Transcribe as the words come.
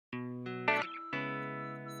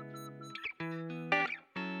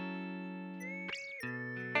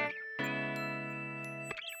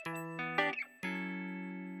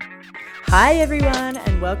Hi everyone,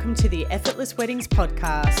 and welcome to the Effortless Weddings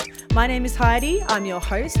podcast. My name is Heidi, I'm your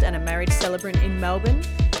host and a marriage celebrant in Melbourne.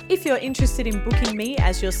 If you're interested in booking me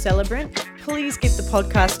as your celebrant, please give the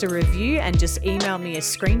podcast a review and just email me a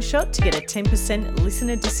screenshot to get a 10%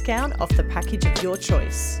 listener discount off the package of your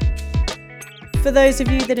choice. For those of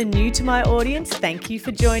you that are new to my audience, thank you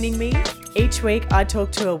for joining me. Each week I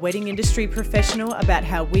talk to a wedding industry professional about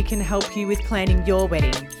how we can help you with planning your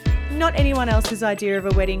wedding. Not anyone else's idea of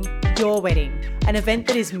a wedding, your wedding, an event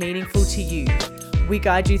that is meaningful to you. We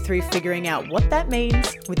guide you through figuring out what that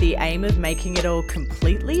means with the aim of making it all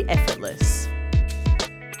completely effortless.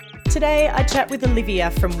 Today I chat with Olivia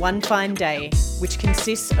from One Fine Day, which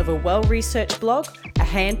consists of a well-researched blog, a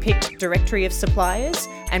hand-picked directory of suppliers,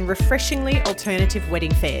 and refreshingly alternative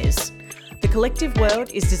wedding fairs. The collective world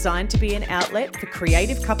is designed to be an outlet for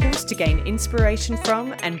creative couples to gain inspiration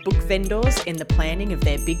from and book vendors in the planning of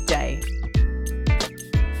their big day.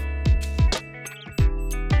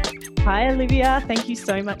 Hi Olivia, thank you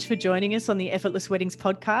so much for joining us on the Effortless Weddings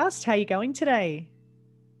podcast. How are you going today?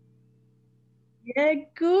 Yeah,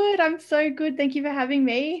 good. I'm so good. Thank you for having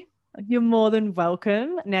me. You're more than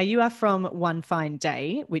welcome. Now, you are from One Fine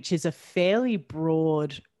Day, which is a fairly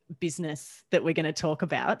broad business that we're going to talk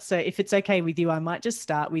about. So if it's okay with you, I might just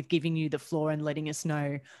start with giving you the floor and letting us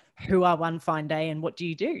know who are One Fine Day and what do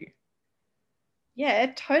you do?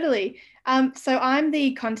 Yeah, totally. So I'm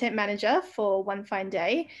the content manager for One Fine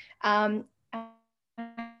Day. I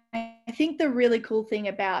think the really cool thing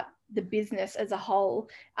about the business as a whole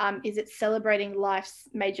is it's celebrating life's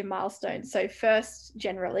major milestones. So first,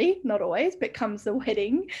 generally, not always, but comes the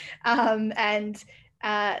wedding, and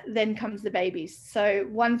then comes the babies. So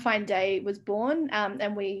One Fine Day was born,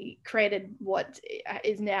 and we created what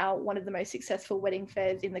is now one of the most successful wedding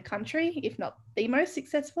fairs in the country, if not the most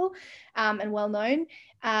successful and well known.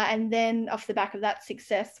 And then off the back of that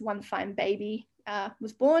success, One Fine Baby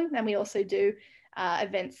was born, and we also do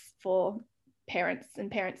events for parents and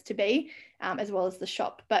parents to be, as well as the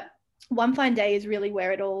shop. But One Fine Day is really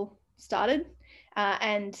where it all started,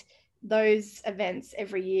 and those events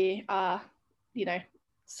every year are,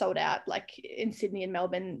 sold out. Like in Sydney and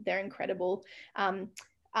Melbourne, they're incredible.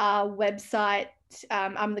 Our website,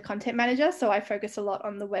 I'm the content manager, so I focus a lot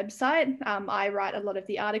on the website. I write a lot of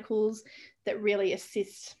the articles that really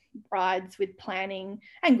assist brides with planning,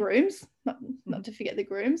 and grooms, not to forget the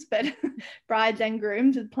grooms, but brides and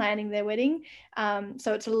grooms with planning their wedding.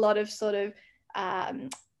 So it's a lot of sort of,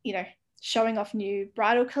 showing off new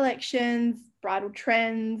bridal collections, bridal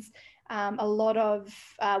trends, a lot of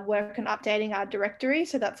work on updating our directory.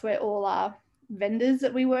 So that's where all our vendors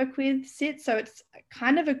that we work with sit. So it's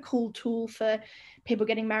kind of a cool tool for people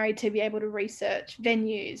getting married to be able to research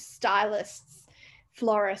venues, stylists,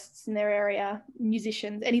 florists in their area,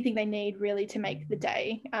 musicians, anything they need really to make the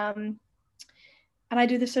day. And I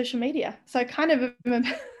do the social media. So kind of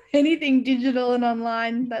anything digital and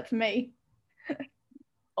online, that's me.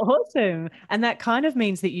 Awesome. And that kind of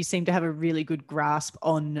means that you seem to have a really good grasp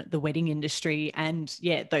on the wedding industry and,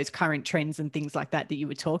 yeah, those current trends and things like that you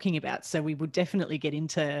were talking about. So we will definitely get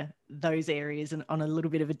into those areas and on a little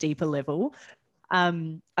bit of a deeper level.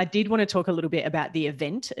 I did want to talk a little bit about the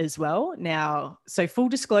event as well. Now, so full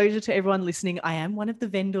disclosure to everyone listening, I am one of the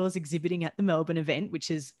vendors exhibiting at the Melbourne event, which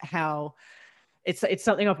is how it's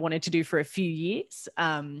something I've wanted to do for a few years,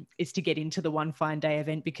 is to get into the One Fine Day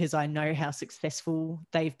event because I know how successful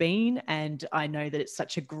they've been. And I know that it's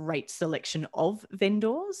such a great selection of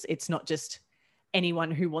vendors. It's not just anyone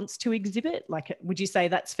who wants to exhibit. Like, would you say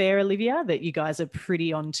that's fair, Olivia, that you guys are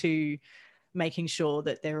pretty onto making sure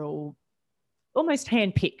that they're all almost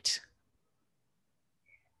handpicked?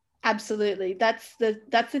 Absolutely. That's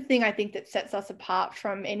the thing I think that sets us apart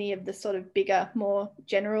from any of the sort of bigger, more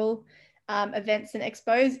general events and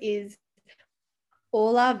expos is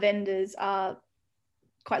all our vendors are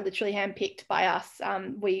quite literally handpicked by us.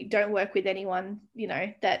 We don't work with anyone,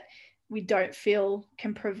 that we don't feel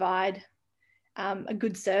can provide a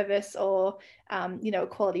good service or a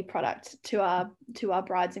quality product to our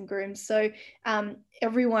brides and grooms. So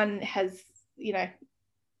everyone has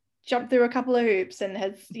jumped through a couple of hoops and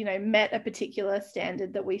has met a particular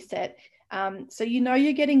standard that we set. So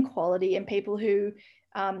you're getting quality and people who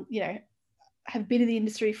have been in the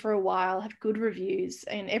industry for a while, have good reviews,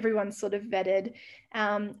 and everyone's sort of vetted.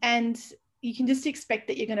 And you can just expect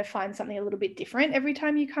that you're going to find something a little bit different every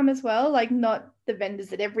time you come as well. Like not the vendors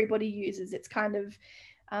that everybody uses. It's kind of,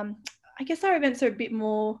 I guess our events are a bit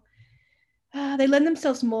more, they lend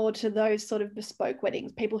themselves more to those sort of bespoke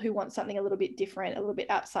weddings, people who want something a little bit different, a little bit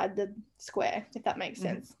outside the square, if that makes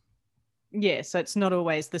sense. Yeah, so it's not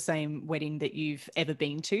always the same wedding that you've ever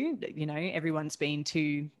been to. Everyone's been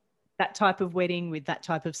to that type of wedding with that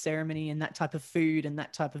type of ceremony and that type of food and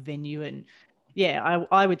that type of venue. And yeah,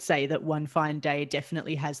 I would say that One Fine Day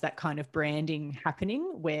definitely has that kind of branding happening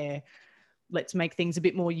where let's make things a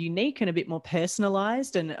bit more unique and a bit more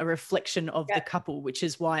personalized and a reflection of the couple, which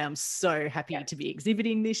is why I'm so happy to be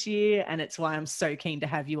exhibiting this year. And it's why I'm so keen to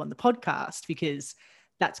have you on the podcast, because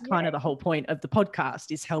that's kind of the whole point of the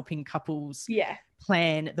podcast, is helping couples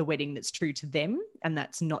plan the wedding that's true to them. And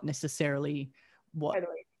that's not necessarily what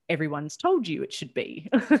everyone's told you it should be.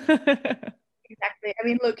 Exactly. I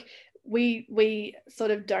mean, look, we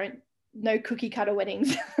sort of don't know cookie cutter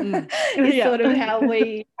weddings. Is sort of how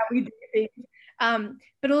we do things.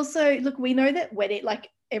 But also, look, we know that wedding, like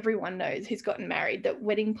everyone knows who's gotten married, that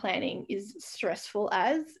wedding planning is stressful.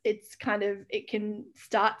 As it's kind of, it can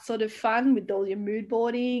start sort of fun with all your mood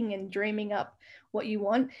boarding and dreaming up what you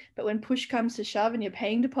want, but when push comes to shove and you're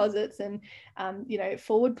paying deposits and you know,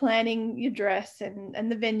 forward planning your dress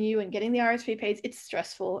and the venue and getting the RSVPs, it's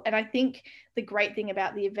stressful. And I think the great thing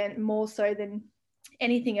about the event, more so than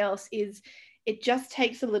anything else, is it just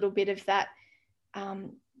takes a little bit of that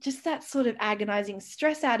just that sort of agonizing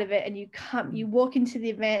stress out of it, and you walk into the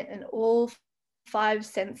event and all 5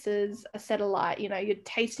 senses are set alight. You know, you're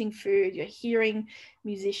tasting food, you're hearing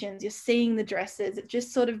musicians, you're seeing the dresses. It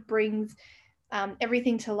just sort of brings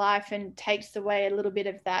everything to life and takes away a little bit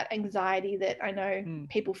of that anxiety that I know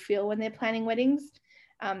people feel when they're planning weddings.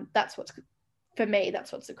 That's what's, for me,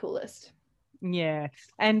 that's what's the coolest. Yeah.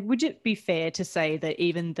 And would it be fair to say that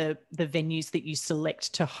even the venues that you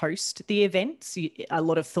select to host the events, a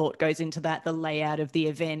lot of thought goes into that, the layout of the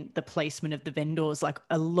event, the placement of the vendors, like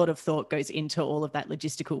a lot of thought goes into all of that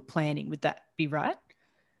logistical planning. Would that be right?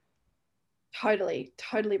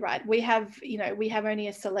 Totally right. We have only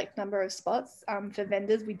a select number of spots for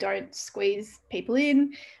vendors. We don't squeeze people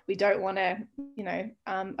in. We don't want to,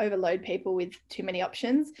 overload people with too many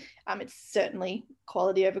options. It's certainly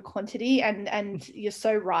quality over quantity, and you're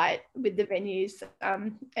so right with the venues.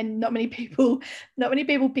 And not many people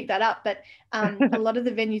pick that up. But a lot of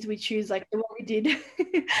the venues we choose, like the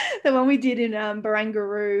one we did in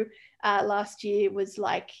Barangaroo last year, was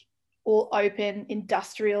like all open,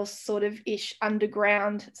 industrial sort of ish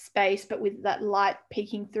underground space, but with that light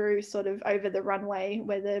peeking through sort of over the runway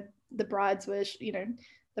where the brides were,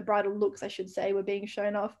 the bridal looks, I should say, were being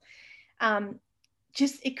shown off.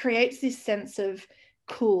 Just, it creates this sense of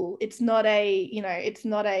cool. It's not a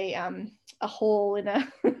hall in a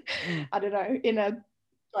I don't know, in a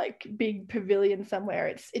like big pavilion somewhere.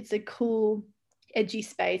 It's a cool, edgy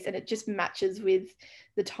space, and it just matches with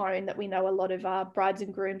the tone that we know a lot of our brides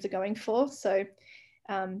and grooms are going for. So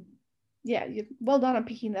you're well done on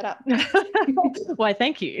picking that up. Why,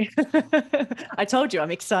 thank you. I told you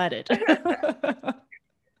I'm excited.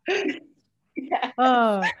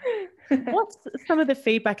 What's some of the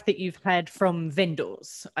feedback that you've had from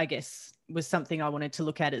vendors, I guess, was something I wanted to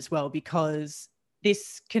look at as well, because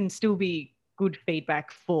this can still be good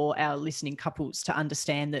feedback for our listening couples to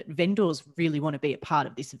understand that vendors really want to be a part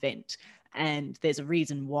of this event, and there's a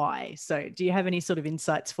reason why. So do you have any sort of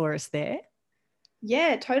insights for us there?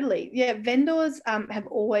 Yeah, totally. Yeah, vendors have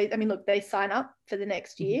always, I mean, look, they sign up for the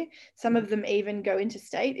next year. Some of them even go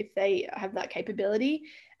interstate if they have that capability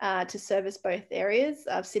to service both areas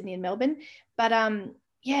of Sydney and Melbourne. But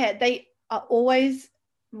they are always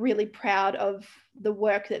really proud of the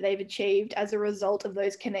work that they've achieved as a result of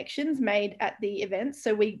those connections made at the events.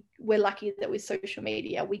 So we're lucky that with social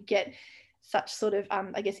media, we get such sort of,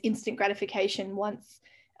 instant gratification once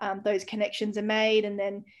those connections are made. And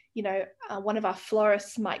then, one of our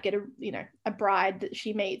florists might get a bride that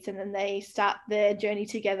she meets, and then they start their journey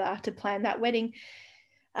together to plan that wedding.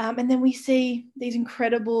 And then we see these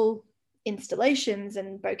incredible installations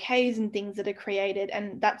and bouquets and things that are created.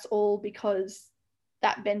 And that's all because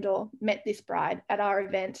that vendor met this bride at our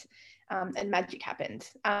event, and magic happened.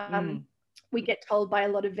 We get told by a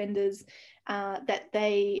lot of vendors that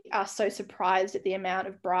they are so surprised at the amount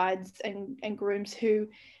of brides and grooms who,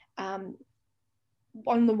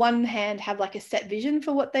 on the one hand, have like a set vision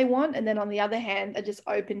for what they want, and then on the other hand are just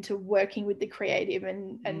open to working with the creative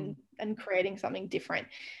and creating something different.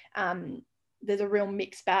 There's a real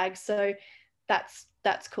mixed bag. So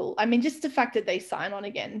that's cool. I mean, just the fact that they sign on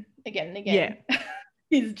again and again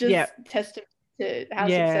is just testament to how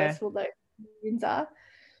successful those wins are.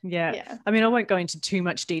 Yeah. I mean, I won't go into too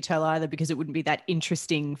much detail either, because it wouldn't be that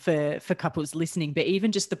interesting for couples listening, but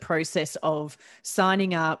even just the process of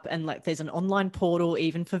signing up, and like there's an online portal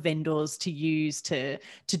even for vendors to use to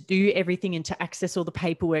do everything and to access all the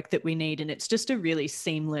paperwork that we need. And it's just a really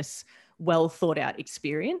seamless well thought out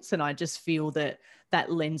experience. And I just feel that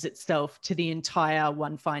that lends itself to the entire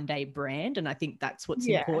One Fine Day brand. And I think that's what's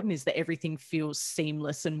important, is that everything feels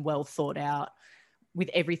seamless and well thought out with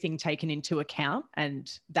everything taken into account. And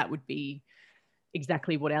that would be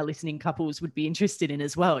exactly what our listening couples would be interested in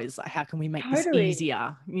as well, is like, how can we make this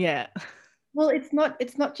easier? Yeah. Well, it's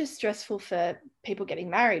not just stressful for people getting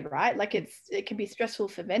married, right? Like it can be stressful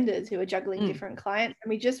for vendors who are juggling different clients. And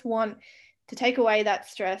we just want to take away that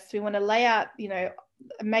stress. We want to lay out,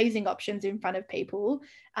 amazing options in front of people.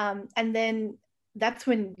 And then that's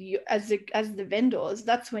when you, as the vendors,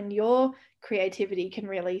 that's when your creativity can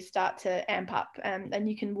really start to amp up, and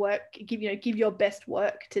you can give your best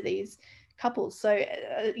work to these couples. So,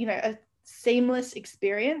 a seamless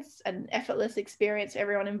experience, an effortless experience,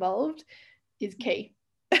 everyone involved, is key.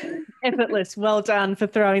 Effortless. Well done for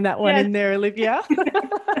throwing that one in there, Olivia.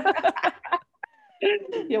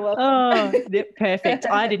 You're welcome. Oh, perfect.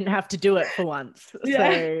 I didn't have to do it for once.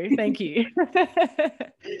 So thank you.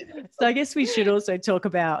 So I guess we should also talk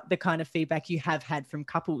about the kind of feedback you have had from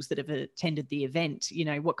couples that have attended the event.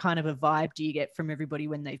 What kind of a vibe do you get from everybody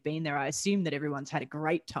when they've been there? I assume that everyone's had a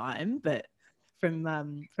great time, but from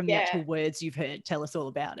the actual words you've heard, tell us all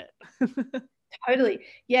about it. Totally.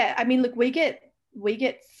 Yeah. I mean, look, we get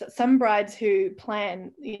some brides who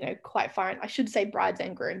plan, quite far. I should say brides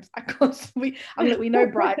and grooms. Of course, we know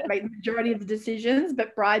brides make the majority of the decisions,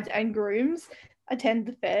 but brides and grooms attend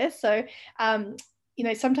the fair. So,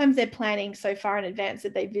 sometimes they're planning so far in advance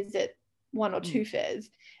that they visit one or two fairs.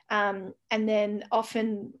 And then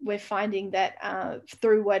often we're finding that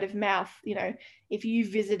through word of mouth, if you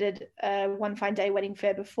visited a One Fine Day wedding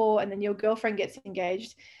fair before and then your girlfriend gets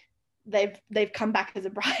engaged, they've come back as a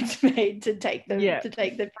bridesmaid to take the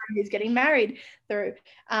friend who's getting married through.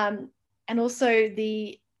 And also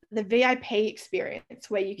the VIP experience,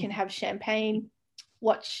 where you can have champagne,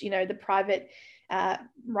 watch the private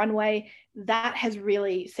runway, that has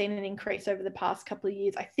really seen an increase over the past couple of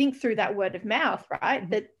years. I think through that word of mouth, right?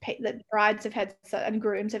 That brides have had and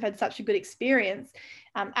grooms have had such a good experience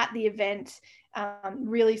at the event,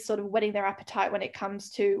 really sort of whetting their appetite when it comes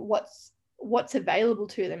to what's available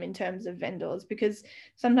to them in terms of vendors. Because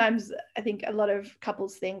sometimes I think a lot of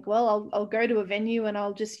couples think, well, I'll go to a venue and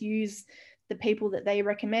I'll just use the people that they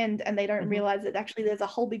recommend, and they don't realize that actually there's a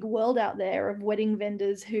whole big world out there of wedding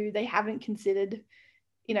vendors who they haven't considered,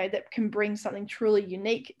 that can bring something truly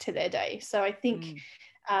unique to their day. So I think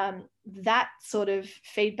that sort of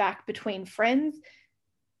feedback between friends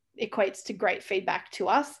equates to great feedback to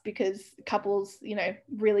us, because couples,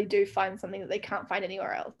 really do find something that they can't find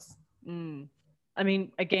anywhere else. I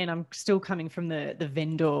mean, again, I'm still coming from the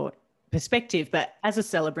vendor perspective, but as a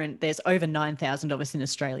celebrant, there's over 9,000 of us in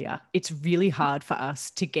Australia. It's really hard for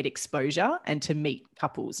us to get exposure and to meet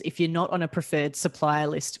couples. If you're not on a preferred supplier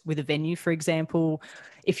list with a venue, for example,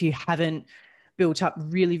 if you haven't built up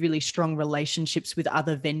really, really strong relationships with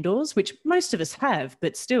other vendors, which most of us have,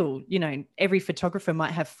 but still, every photographer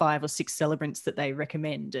might have 5 or 6 celebrants that they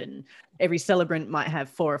recommend, and every celebrant might have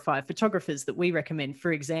 4 or 5 photographers that we recommend,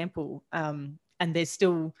 for example. And there's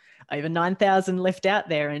still over 9,000 left out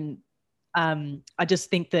there. And I just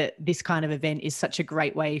think that this kind of event is such a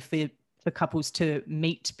great way for couples to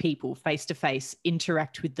meet people face to face,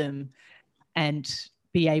 interact with them, and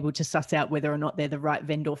be able to suss out whether or not they're the right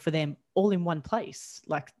vendor for them, all in one place.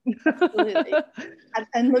 Absolutely.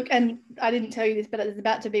 And look, and I didn't tell you this, but there's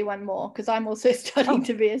about to be one more, because I'm also starting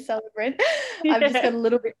to be a celebrant. I've just got a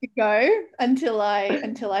little bit to go until I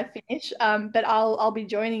finish. But I'll be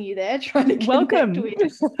joining you there, trying to welcome. With.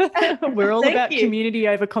 We're all about community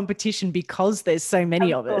over competition, because there's so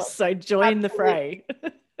many of us. So join the fray.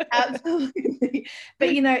 Absolutely. But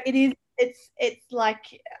it's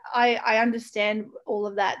like I understand all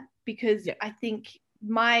of that, because I think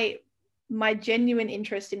my genuine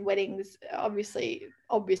interest in weddings, obviously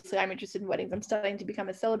I'm interested in weddings. I'm starting to become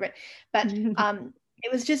a celebrant, but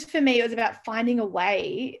it was just, for me, it was about finding a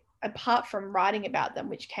way, apart from writing about them,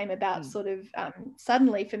 which came about sort of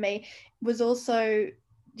suddenly for me, was also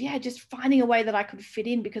just finding a way that I could fit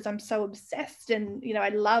in, because I'm so obsessed, and I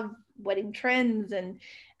love wedding trends and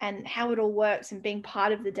how it all works, and being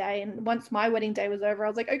part of the day. And once my wedding day was over, I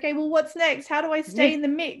was like, okay, well, what's next? How do I stay in the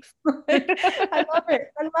mix? I love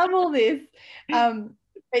it. I love all this.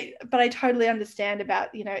 But I totally understand about,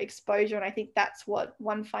 exposure. And I think that's what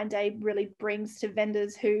One Fine Day really brings to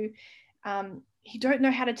vendors who don't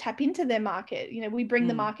know how to tap into their market. We bring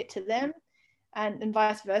the market to them, and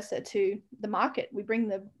vice versa to the market. We bring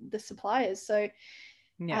the suppliers. So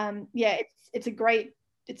it's a great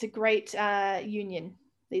union,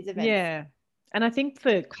 these events. And I think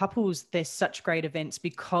for couples, there's such great events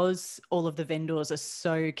because all of the vendors are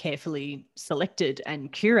so carefully selected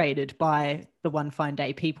and curated by the One Fine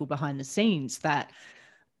Day people behind the scenes, that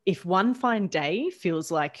if One Fine Day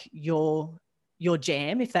feels like your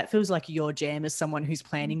jam, if that feels like your jam as someone who's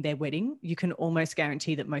planning their wedding, you can almost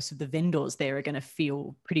guarantee that most of the vendors there are going to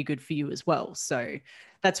feel pretty good for you as well. So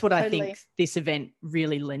that's what I think this event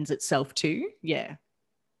really lends itself to. Yeah.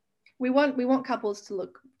 We want couples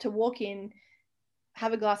to walk in,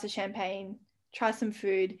 have a glass of champagne, try some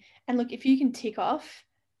food, and look, if you can tick off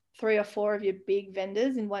 3 or 4 of your big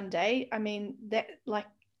vendors in one day, I mean, that, like,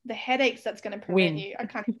 the headaches that's going to prevent you, I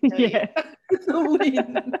can't even tell you. It's a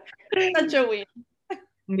win. Such a win.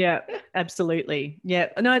 Yeah, absolutely. Yeah,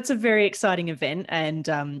 no, it's a very exciting event, and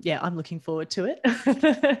yeah, I'm looking forward to it.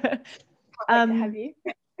 I'd like to have you.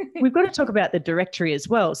 We've got to talk about the directory as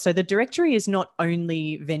well. So the directory is not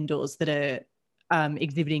only vendors that are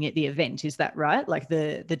exhibiting at the event, is that right? Like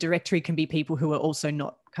the directory can be people who are also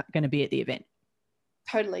not going to be at the event.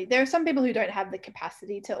 Totally. There are some people who don't have the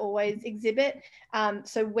capacity to always exhibit.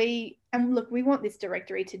 So we want this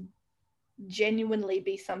directory to genuinely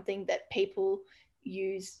be something that people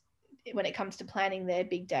use when it comes to planning their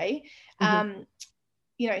big day. Mm-hmm.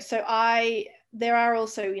 So there are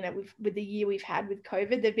also, with the year we've had with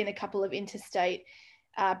COVID, there've been a couple of interstate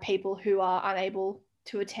people who are unable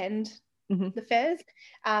to attend the fairs.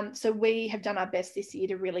 So we have done our best this year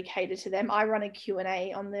to really cater to them. I run a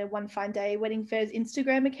Q&A on the One Fine Day Wedding Fairs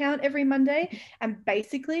Instagram account every Monday. And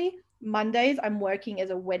basically Mondays I'm working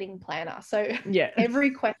as a wedding planner. So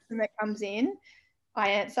every question that comes in,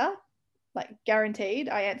 I answer. Like, guaranteed,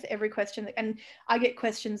 I answer every question. And I get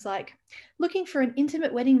questions like, looking for an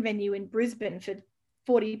intimate wedding venue in Brisbane for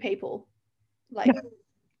 40 people. Like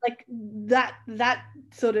that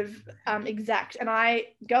sort of exact. And I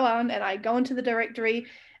go on and I go into the directory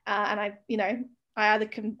and I either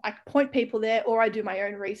I point people there, or I do my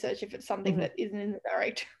own research if it's something that isn't in the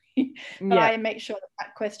directory. But I make sure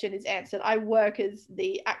that question is answered. I work as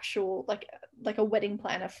the actual, like a wedding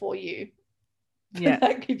planner for you. Yeah.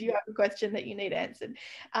 Like, if you have a question that you need answered.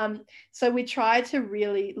 So we try to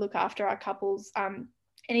really look after our couples.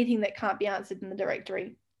 Anything that can't be answered in the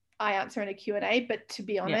directory, I answer in a Q&A. But to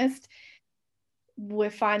be honest,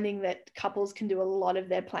 we're finding that couples can do a lot of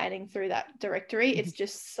their planning through that directory. It's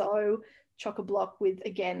just so chock-a-block with,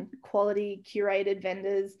 again, quality curated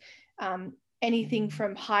vendors, anything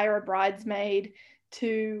from hire a bridesmaid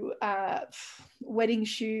to wedding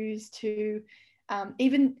shoes to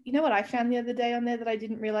even, what I found the other day on there that I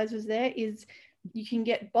didn't realize was there is you can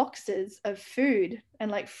get boxes of food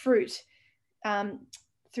and like fruit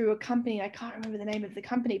through a company. I can't remember the name of the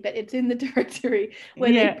company, but it's in the directory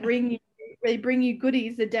where they bring you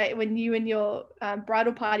goodies the day when you and your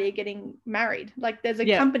bridal party are getting married. Like, there's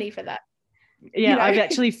a company for that. Yeah, I've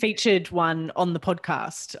actually featured one on the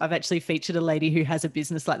podcast. I've actually featured a lady who has a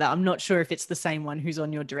business like that. I'm not sure if it's the same one who's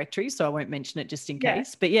on your directory, so I won't mention it just in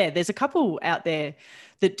case. But yeah, there's a couple out there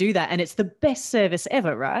that do that, and it's the best service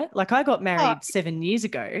ever, right? Like, I got married 7 years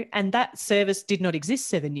ago, and that service did not exist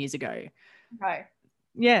 7 years ago. No.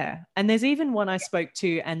 Yeah. And there's even one I spoke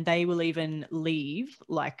to, and they will even leave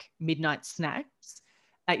like midnight snacks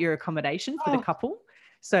at your accommodation for the couple.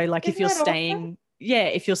 So like, if you're staying...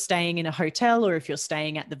 if you're staying in a hotel or if you're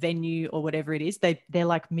staying at the venue or whatever it is, they're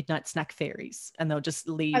like midnight snack fairies, and they'll just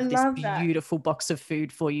leave this beautiful box of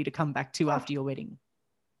food for you to come back to after your wedding.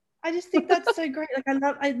 I just think that's so great. Like,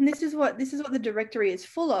 and this is what the directory is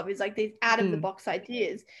full of, is like these out of the box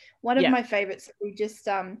ideas. One of my favorites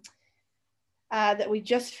that we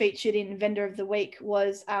just featured in Vendor of the Week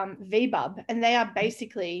was VBUB, and they are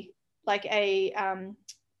basically like a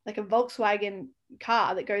Volkswagen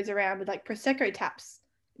car that goes around with like Prosecco taps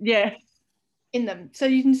in them, so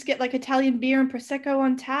you can just get like Italian beer and Prosecco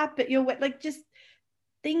on tap at your like just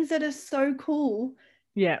things that are so cool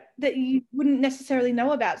that you wouldn't necessarily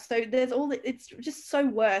know about. So there's it's just so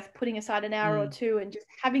worth putting aside an hour or two and just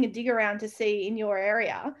having a dig around to see in your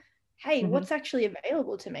area, hey, what's actually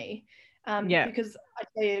available to me. Because I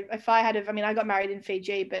tell you, I got married in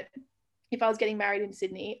Fiji, but if I was getting married in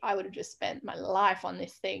Sydney, I would have just spent my life on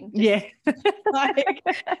this thing.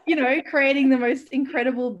 Creating the most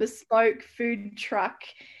incredible bespoke food truck,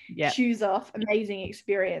 shoes off, amazing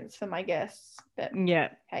experience for my guests. But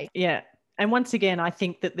hey. Yeah. And once again, I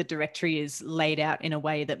think that the directory is laid out in a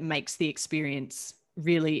way that makes the experience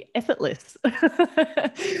really effortless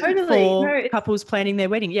for couples planning their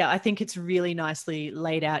wedding. Yeah, I think it's really nicely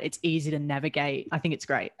laid out. It's easy to navigate. I think it's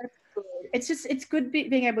great. It's good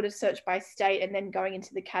being able to search by state and then going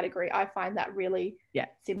into the category. I find that really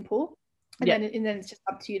simple. And then it's just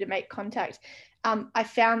up to you to make contact. I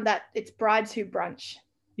found that it's Brides Who Brunch.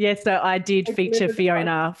 Yeah, so I did feature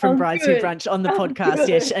Fiona from Brides Who Brunch on the podcast.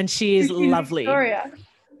 Yes, and she is lovely. Victoria.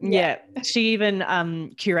 Yeah. She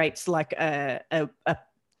even curates like a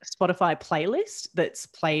Spotify playlist that's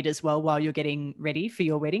played as well while you're getting ready for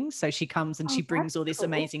your wedding. So she comes and she brings all this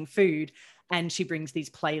amazing food, and she brings these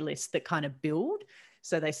playlists that kind of build.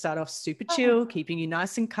 So they start off super chill, keeping you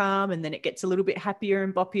nice and calm, and then it gets a little bit happier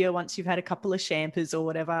and boppier once you've had a couple of champers or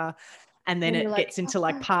whatever. And then it gets into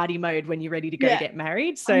like party mode when you're ready to go get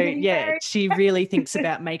married. So yeah, she really thinks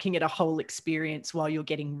about making it a whole experience while you're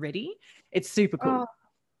getting ready. It's super cool.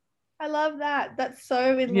 I love that. That's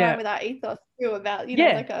so in line with our ethos too, about, you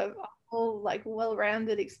know, like a whole like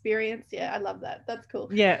well-rounded experience. Yeah, I love that. That's cool.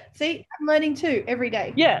 Yeah. See, I'm learning too every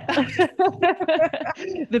day. Yeah.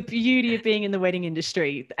 The beauty of being in the wedding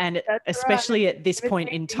industry, and especially at this point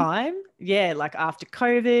in time, like after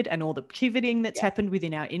COVID and all the pivoting that's happened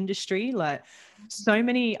within our industry, like so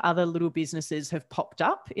many other little businesses have popped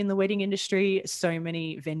up in the wedding industry. So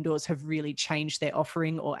many vendors have really changed their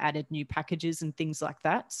offering or added new packages and things like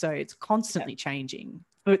that. So it's constantly changing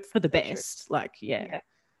for the best. True. Like,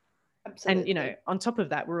 absolutely. And, you know, on top of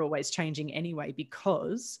that, we're always changing anyway,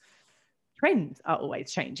 because trends are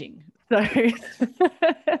always changing. So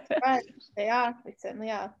right. They are. They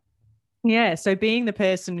certainly are. Yeah. So being the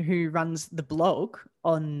person who runs the blog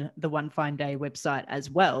on the One Fine Day website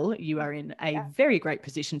as well, you are in a very great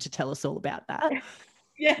position to tell us all about that.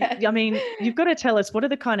 Yeah. I mean, you've got to tell us, what are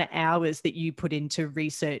the kind of hours that you put into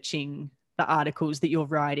researching the articles that you're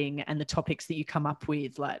writing and the topics that you come up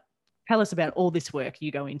with? Like, tell us about all this work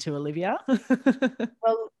you go into, Olivia.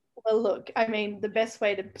 Well, look, I mean, the best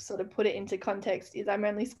way to sort of put it into context is I'm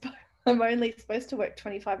only supposed to work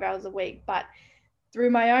 25 hours a week, but through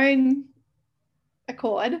my own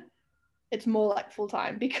accord, it's more like full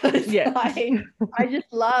time, because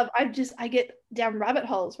I get down rabbit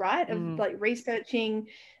holes, right? Of like researching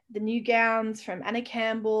the new gowns from Anna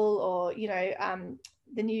Campbell, or, you know,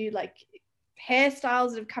 the new like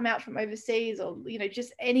hairstyles that have come out from overseas, or, you know,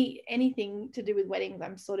 just anything to do with weddings.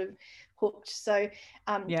 I'm sort of hooked. So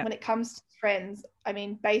when it comes to trends, I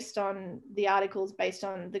mean, based on the articles, based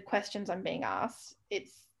on the questions I'm being asked,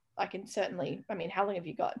 I can certainly, I mean, how long have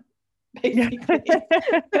you got? Basically.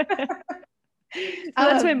 So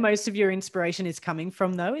that's where most of your inspiration is coming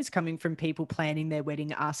from, though, is coming from people planning their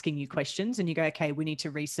wedding, asking you questions, and you go, okay, we need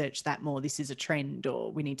to research that more. This is a trend,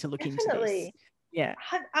 or we need to look into this. Yeah.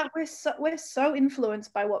 We're so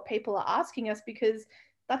influenced by what people are asking us, because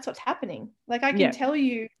that's what's happening. Like, I can tell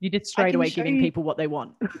you. You did straight away giving people what they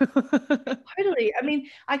want. Totally. I mean,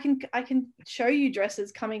 I can show you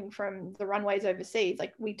dresses coming from the runways overseas.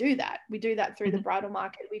 Like, we do that. We do that through the bridal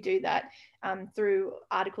market. We do that through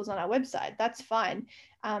articles on our website. That's fine.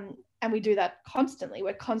 And we do that constantly.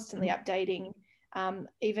 We're constantly updating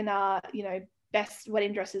even our, you know, best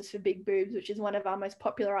wedding dresses for big boobs, which is one of our most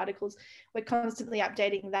popular articles. We're constantly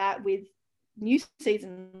updating that with new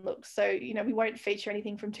season looks. So, you know, we won't feature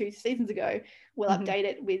anything from 2 seasons ago. We'll update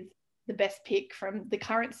it with the best pick from the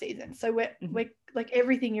current season. So we're like,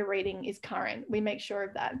 everything you're reading is current. We make sure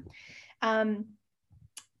of that.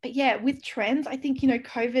 But yeah, with trends, I think, you know,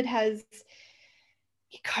 COVID has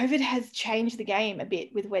changed the game a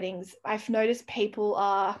bit with weddings. I've noticed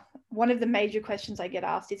one of the major questions I get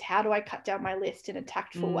asked is, how do I cut down my list in a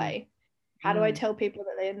tactful way? How do I tell people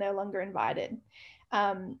that they're no longer invited?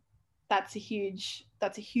 That's a huge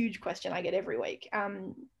question I get every week.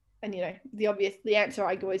 And, you know, the answer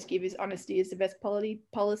I always give is, honesty is the best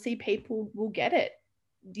policy. People will get it.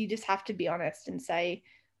 You just have to be honest and say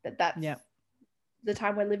that's the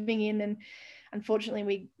time we're living in. And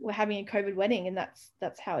unfortunately, we're having a COVID wedding, and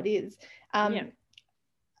that's how it is.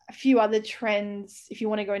 A few other trends, if you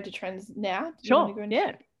want to go into trends now. Sure.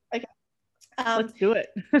 Okay. Let's do it.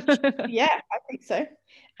 Yeah, I think so.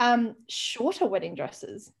 Shorter wedding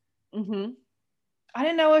dresses. I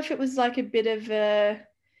don't know if it was like a bit of a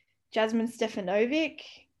Jasmine Stefanovic.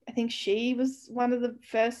 I think she was one of the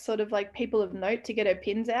first sort of like people of note to get her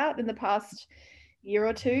pins out in the past year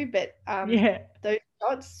or two. But those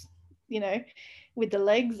shots, you know, with the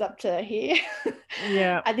legs up to here,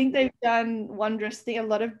 I think they've done wondrous thing. A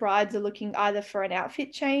lot of brides are looking either for an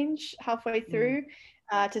outfit change halfway through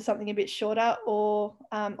to something a bit shorter, or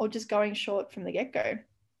just going short from the get-go.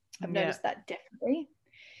 I've noticed that definitely.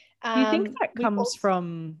 Do you think that comes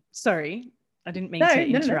from, sorry, I didn't mean to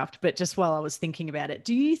interrupt, but just while I was thinking about it,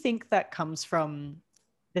 do you think that comes from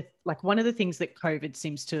like one of the things that COVID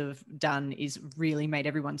seems to have done is really made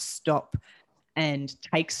everyone stop and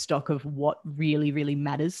take stock of what really, really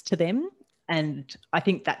matters to them? And I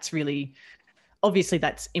think that's really, obviously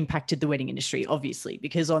that's impacted the wedding industry, obviously,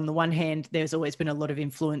 because on the one hand, there's always been a lot of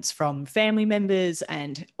influence from family members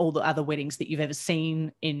and all the other weddings that you've ever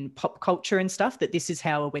seen in pop culture and stuff, that this is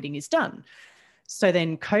how a wedding is done. So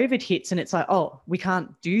then COVID hits and it's like, oh, we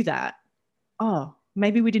can't do that. Oh,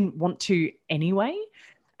 maybe we didn't want to anyway.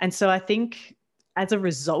 And so I think as a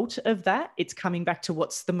result of that, it's coming back to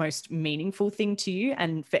what's the most meaningful thing to you.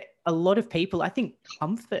 And for a lot of people, I think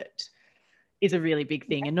comfort is a really big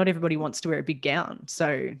thing, and not everybody wants to wear a big gown.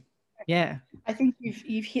 So yeah, I think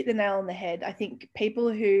you've hit the nail on the head. I think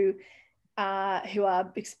people who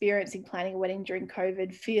are experiencing planning a wedding during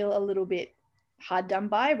COVID feel a little bit hard done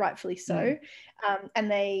by, rightfully so.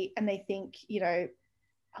 And they think, a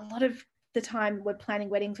lot of the time we're planning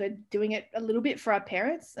weddings, we're doing it a little bit for our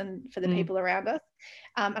parents and for the people around us.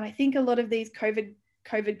 And I think a lot of these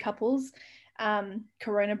COVID couples,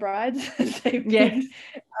 Corona brides,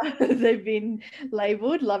 they've been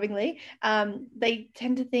labeled lovingly. They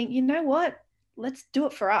tend to think, you know what, let's do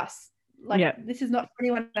it for us. This is not for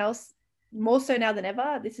anyone else. More so now than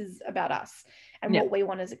ever, this is about us and what we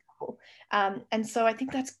want as a couple. And so I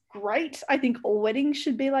think that's great. I think all weddings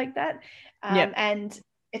should be like that. And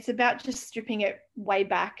it's about just stripping it way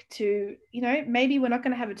back to, maybe we're not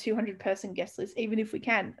going to have a 200-person guest list, even if we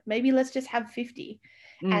can. Maybe let's just have 50.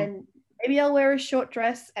 And maybe I'll wear a short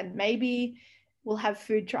dress, and maybe we'll have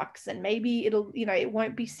food trucks, and maybe it'll, it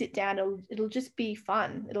won't be sit down. It'll just be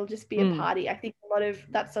fun. It'll just be a party. I think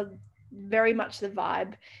that's very much the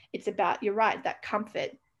vibe. It's about, you're right, that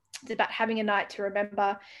comfort. It's about having a night to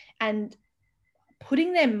remember, and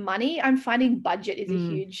putting their money. I'm finding budget is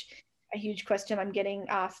a huge question I'm getting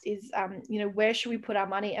asked is, where should we put our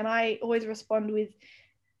money? And I always respond with,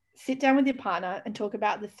 sit down with your partner and talk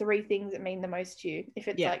about the 3 things that mean the most to you. If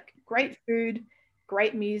it's like great food,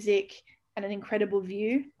 great music, and an incredible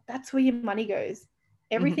view, that's where your money goes.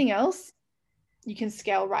 Everything else, you can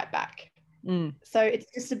scale right back. So it's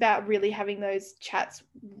just about really having those chats,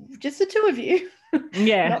 just the 2 of you,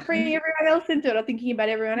 not bringing everyone else into it or thinking about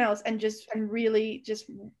everyone else, and really just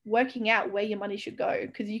working out where your money should go,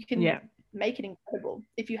 because you can make it incredible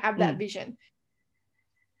if you have that vision.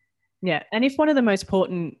 Yeah. And if one of the most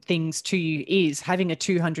important things to you is having a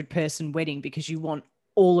 200-person wedding because you want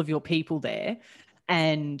all of your people there,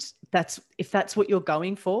 and if that's what you're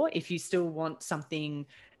going for, if you still want something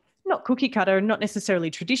not cookie cutter, not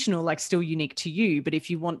necessarily traditional, like still unique to you, but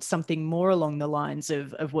if you want something more along the lines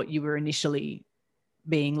of what you were initially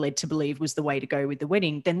being led to believe was the way to go with the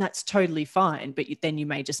wedding, then that's totally fine. But then you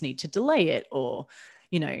may just need to delay it, or,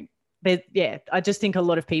 I just think a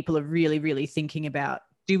lot of people are really, really thinking about,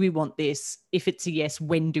 do we want this? If it's a yes,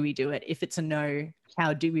 when do we do it? If it's a no,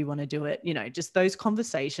 how do we want to do it? Just those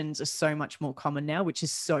conversations are so much more common now, which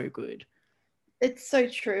is so good. It's so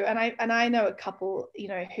true. And I know a couple,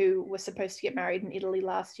 who were supposed to get married in Italy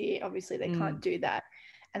last year. Obviously they can't do that.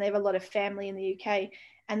 And they have a lot of family in the UK,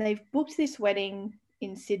 and they've booked this wedding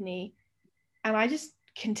in Sydney. And I just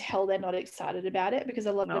can tell they're not excited about it, because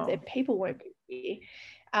a lot of their people won't be here.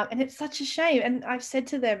 And it's such a shame. And I've said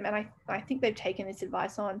to them, and I think they've taken this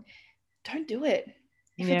advice on, don't do it.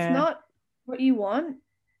 If it's not what you want,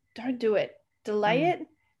 don't do it. Delay it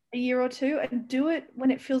a year or 2 and do it when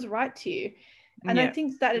it feels right to you. And I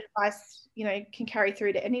think that advice, can carry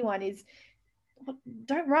through to anyone, is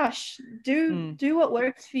don't rush. Do what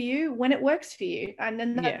works for you when it works for you. And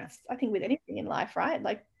then that's, I think, with anything in life, right?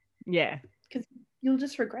 Because you'll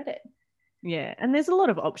just regret it. Yeah. And there's a lot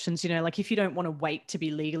of options, like if you don't want to wait to be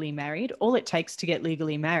legally married, all it takes to get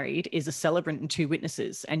legally married is a celebrant and 2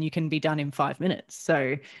 witnesses, and you can be done in 5 minutes.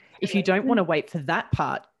 So if you don't want to wait for that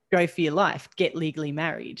part, go for your life, get legally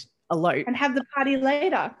married, elope. And have the party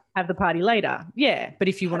later. Yeah. But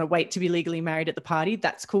if you want to wait to be legally married at the party,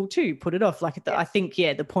 that's cool too. Put it off. I think,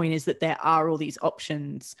 the point is that there are all these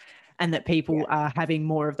options, and that people are having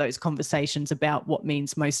more of those conversations about what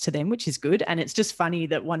means most to them, which is good. And it's just funny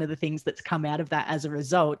that one of the things that's come out of that as a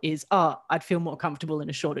result is, I'd feel more comfortable in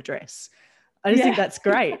a shorter dress. I just think that's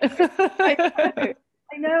great. I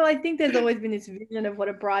know. I think there's always been this vision of what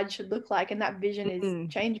a bride should look like, and that vision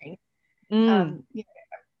is changing.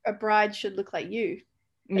 A bride should look like you,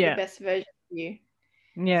 the best version of you.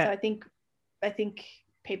 So I think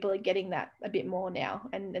people are getting that a bit more now,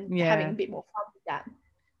 and having a bit more fun with that.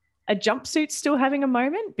 Are jumpsuits still having a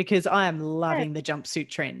moment? Because I am loving the jumpsuit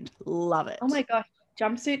trend. Love it. Oh my gosh,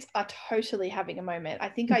 jumpsuits are totally having a moment. I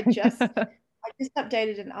think I just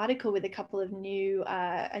updated an article with a couple of new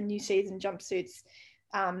season jumpsuits,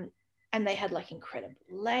 and they had incredible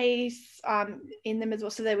lace in them as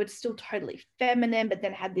well. So they were still totally feminine, but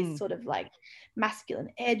then had this sort of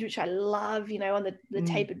masculine edge, which I love, on the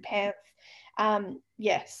tapered pants.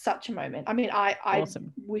 Yeah, such a moment. I mean, I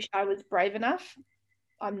Awesome. wish I was brave enough.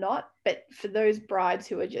 I'm not, but for those brides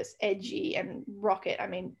who are just edgy and rock it, I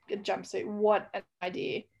mean, a jumpsuit, what an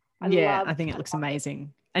idea. I Yeah, I love think it looks it.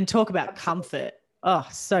 amazing. And talk about Absolutely. comfort. Oh,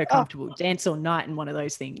 so Oh, comfortable. Dance all night in one of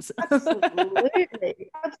those things.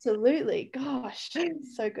 absolutely. Absolutely. Gosh,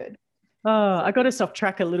 so good. Oh, So I got good. us off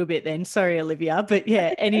track a little bit then. Sorry, Olivia. But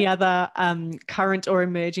yeah, any other current or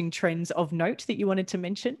emerging trends of note that you wanted to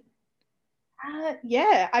mention?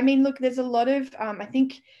 Yeah, I mean, look, there's a lot of, I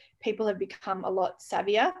think people have become a lot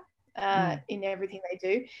savvier Mm. in everything they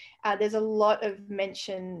do. There's a lot of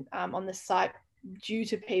mention on the site due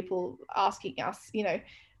to people asking us,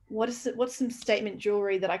 what's some statement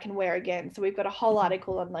jewelry that I can wear again? So we've got a whole Mhm.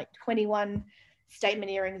 article on like 21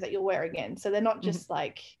 statement earrings that you'll wear again. So they're not Mhm. just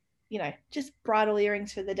like, just bridal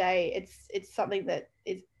earrings for the day. It's something that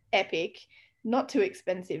is epic, not too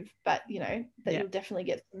expensive, but that Yeah. you'll definitely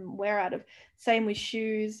get some wear out of. Same with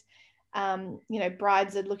shoes.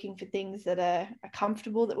 Brides are looking for things that are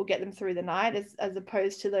comfortable, that will get them through the night, as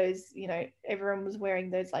opposed to those, everyone was wearing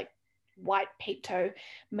those like white peep toe Yeah.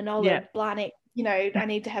 Manolo Blahnik, I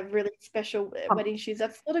need to have really special Um, wedding shoes.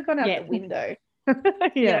 That's sort of gone out yeah. the window, you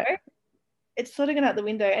know, Yeah. it's sort of gone out the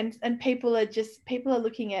window. And people are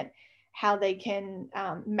looking at how they can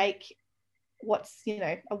make what's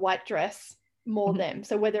a white dress more Mhm. them.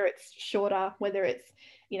 So whether it's shorter, whether it's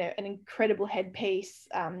an incredible headpiece,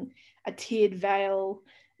 a tiered veil,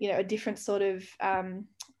 a different sort of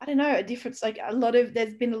I don't know, a difference, like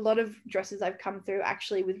there's been a lot of dresses I've come through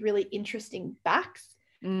actually with really interesting backs.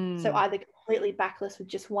 So Mm. either completely backless with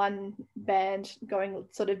just one band going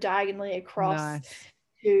sort of diagonally across, Nice.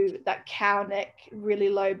 to that cow neck, really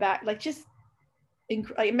low back, like just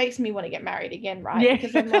it makes me want to get married again, right? Yeah.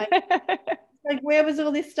 Because I'm like, where was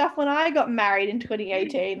all this stuff when I got married in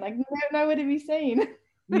 2018? Like, nowhere to be seen.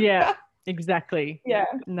 Yeah, exactly. Yeah.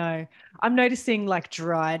 No, I'm noticing like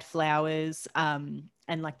dried flowers,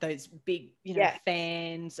 and like those big, Yeah.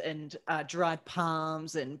 fans and dried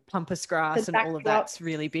palms and pampas The grass and all of backdrops, that's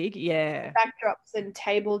really big. Yeah. backdrops and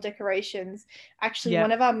table decorations. Actually, Yeah.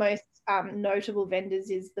 one of our most notable vendors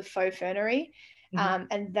is the Faux Fernery. Hmm.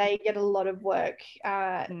 And they get a lot of work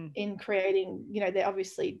Mm. in creating, they're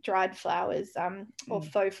obviously dried flowers or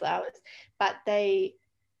Mm. faux flowers, but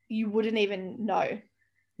you wouldn't even know,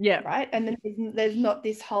 Yeah. right? And then there's not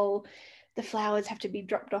this whole, the flowers have to be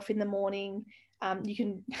dropped off in the morning. You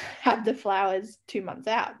can have the flowers 2 months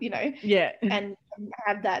out, Yeah. and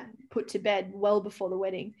have that put to bed well before the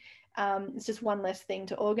wedding. It's just one less thing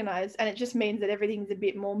to organize, and it just means that everything's a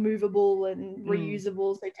bit more movable and Mm.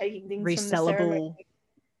 reusable. So taking things from the ceremony, Resellable.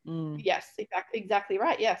 Mm. yes, exactly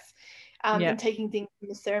right, yes. Yeah. And taking things from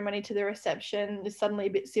the ceremony to the reception is suddenly a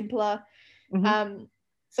bit simpler. Hmm. Um,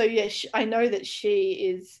 so yeah, I know that she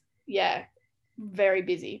is, yeah, very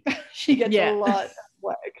busy. She gets a Yeah. lot of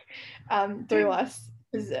work through us.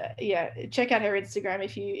 Yeah, check out her Instagram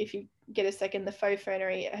if you get a second. The Faux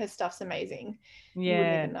Fernery, her stuff's amazing. You wouldn't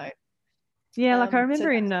Yeah. even know. Yeah, like I So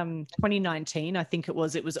remember that's, in 2019, I think it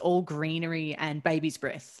was all greenery and baby's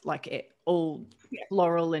breath, like all yeah,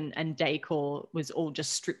 floral and decor was all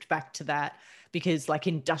just stripped back to that because like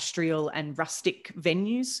industrial and rustic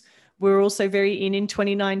venues were also very in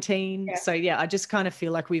 2019. yeah, So yeah, I just kind of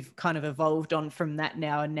feel like we've kind of evolved on from that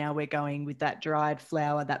now, and now we're going with that dried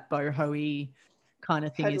flower, that boho-y kind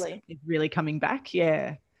of thing totally. is really coming back.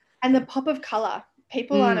 Yeah. And the pop of color.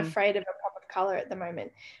 People aren't Mm, afraid of a pop of color at the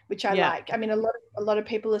moment, which I yeah. like. I mean, a lot of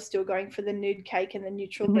people are still going for the nude cake and the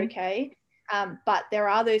neutral Mhm. bouquet, but there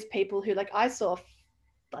are those people who, like, I saw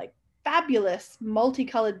like fabulous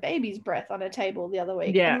multicolored baby's breath on a table the other week,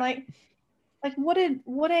 and Yeah. like what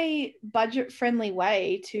a budget friendly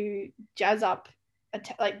way to jazz up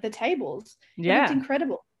like the tables. It looked Yeah.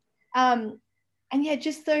 incredible. Um, and yeah,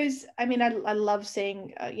 just those. I mean, I love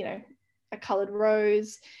seeing a colored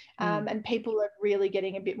rose, Mm. and people are really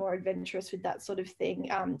getting a bit more adventurous with that sort of thing.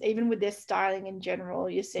 Even with their styling in general,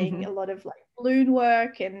 you're seeing Mhm. a lot of like balloon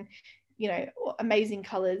work and amazing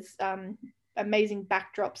colors, amazing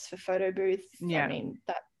backdrops for photo booths. I Yeah. mean,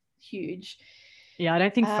 that's huge. Yeah, I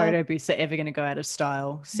don't think Um, photo booths are ever going to go out of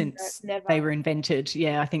style no, since never. they were invented.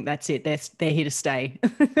 Yeah, I think that's it. They're here to stay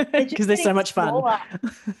They're just because they're getting so much fun. smaller.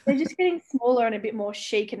 They're just getting smaller and a bit more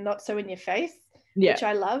chic and not so in your face, Yeah. which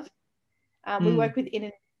I love. We Mm. work with In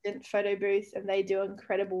an Instant Photo Booth, and they do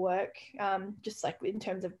incredible work, just like in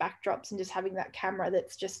terms of backdrops and just having that camera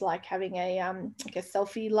that's just like having like a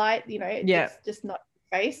selfie light. Yeah. It's just not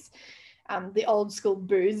your face. The old school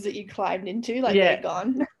booths that you climbed into, like they're Yeah.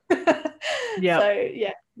 gone. Yeah. So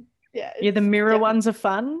yeah, Yeah, the it's mirror definitely, ones are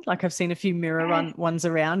fun. Like I've seen a few mirror yeah, ones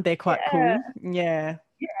around. They're quite yeah, cool. Yeah.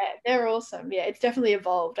 yeah. they're awesome. Yeah, it's definitely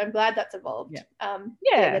evolved. I'm glad that's evolved. Yeah.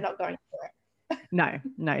 Yeah, they're not going anywhere.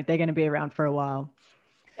 No, they're going to be around for a while.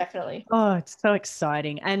 Definitely. Oh, it's so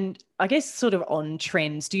exciting. And I guess sort of on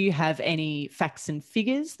trends, do you have any facts and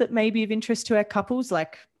figures that may be of interest to our couples?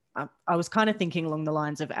 Like I was kind of thinking along the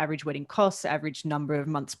lines of average wedding costs, average number of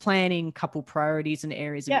months planning, couple priorities and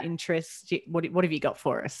areas of interest. What have you got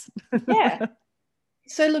for us? Yeah.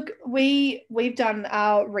 So look, we've done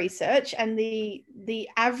our research, and the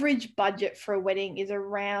average budget for a wedding is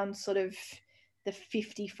around sort of the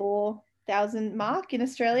 54,000 mark in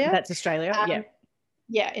Australia. That's Australia. Yeah.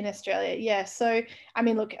 Yeah, in Australia. Yeah. So, I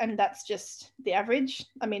mean, look, and that's just the average.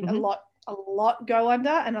 I mean, a lot go under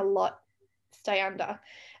and a lot stay under.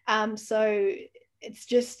 So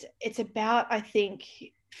it's about, I think,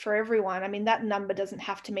 for everyone. I mean, that number doesn't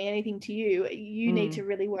have to mean anything to you. You need to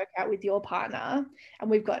really work out with your partner. And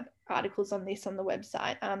we've got articles on this on the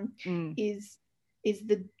website. Is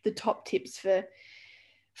the top tips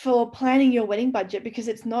for planning your wedding budget, because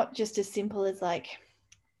it's not just as simple as like,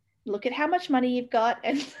 look at how much money you've got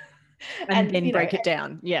and then break it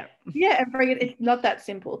down. Yeah, and bring it. It's not that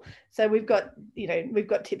simple. So we've got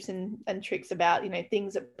tips and tricks about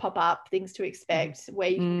things that pop up, things to expect, where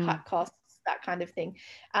you can cut costs, that kind of thing.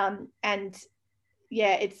 And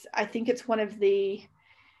yeah, I think it's one of the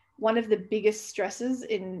biggest stresses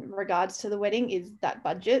in regards to the wedding is that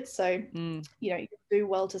budget. So you do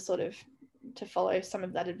well to sort of to follow some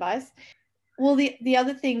of that advice. Well, the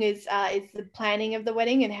other thing is the planning of the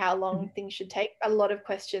wedding and how long things should take. A lot of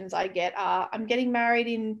questions I get are, I'm getting married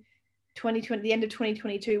in 2020, the end of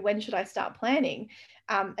 2022. When should I start planning?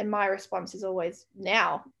 And my response is always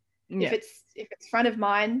now. Yeah. If it's front of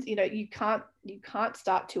mind, you can't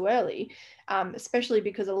start too early, especially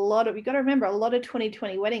because you got to remember, a lot of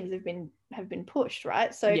 2020 weddings have been pushed,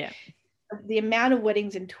 right? So the amount of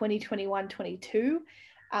weddings in 2021, 22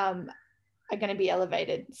 are going to be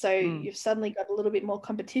elevated. So you've suddenly got a little bit more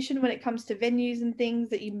competition when it comes to venues and things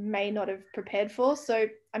that you may not have prepared for. So,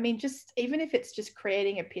 I mean, just even if it's just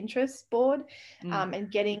creating a Pinterest board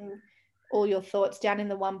and getting all your thoughts down in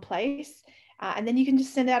the one place, and then you can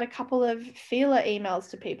just send out a couple of feeler emails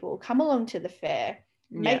to people, come along to the fair,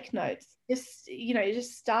 make notes, just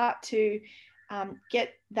start to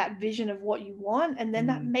get that vision of what you want. And then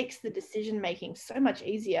that makes the decision-making so much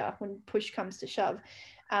easier when push comes to shove.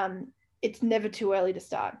 It's never too early to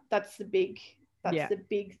start. That's the big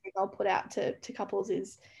thing I'll put out to couples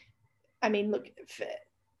is, I mean, look,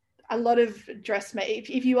 a lot of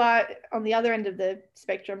if you are on the other end of the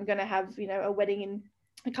spectrum, going to have, a wedding in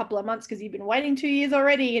a couple of months because you've been waiting 2 years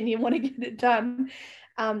already and you want to get it done.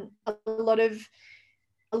 A lot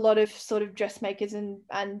of sort of dressmakers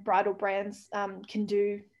and bridal brands can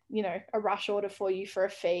do a rush order for you for a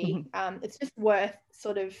fee. It's just worth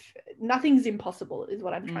sort of, nothing's impossible is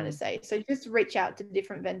what I'm trying to say. So just reach out to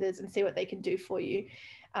different vendors and see what they can do for you.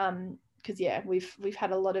 Because we've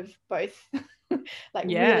had a lot of both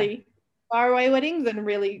really far away weddings and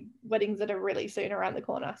really weddings that are really soon around the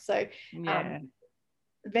corner. So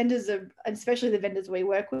vendors and especially the vendors we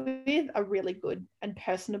work with are really good and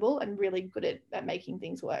personable and really good at making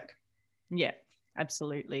things work. Yeah.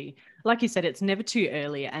 Absolutely. Like you said, it's never too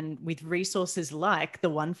early. And with resources like the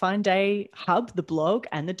One Fine Day Hub, the blog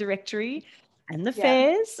and the directory and the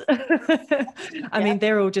fairs, I mean,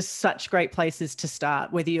 they're all just such great places to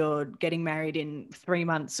start, whether you're getting married in 3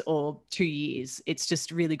 months or 2 years. It's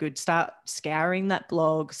just really good. Start scouring that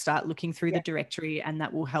blog, start looking through the directory, and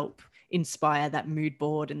that will help inspire that mood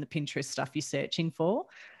board and the Pinterest stuff you're searching for.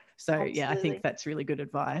 So Absolutely. I think that's really good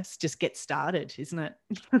advice. Just get started, isn't it?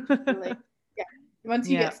 Absolutely. Once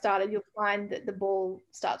you get started, you'll find that the ball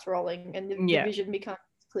starts rolling and the vision becomes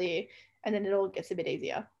clear, and then it all gets a bit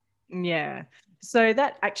easier. Yeah. So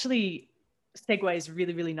that actually segues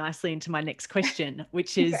really, really nicely into my next question,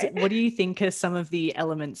 which is what do you think are some of the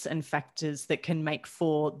elements and factors that can make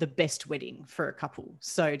for the best wedding for a couple?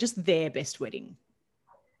 So just their best wedding.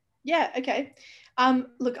 Yeah. Okay.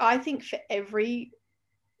 Look, I think for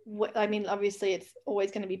obviously it's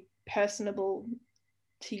always going to be personal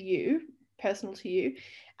to you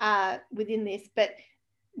within this, but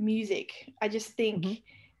music, I just think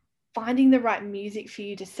finding the right music for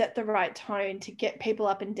you to set the right tone to get people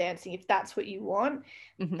up and dancing, if that's what you want,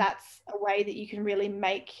 that's a way that you can really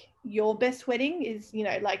make your best wedding. Is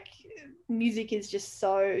music is just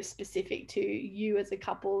so specific to you as a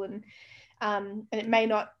couple, and it may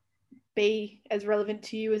not be as relevant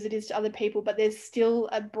to you as it is to other people, but there's still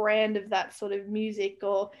a brand of that sort of music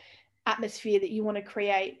or atmosphere that you want to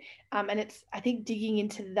create, and I think digging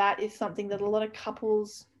into that is something that a lot of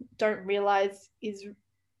couples don't realize is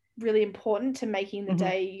really important to making the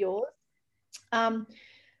day yours.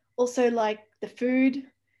 also like the food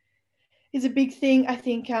is a big thing. I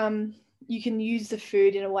think you can use the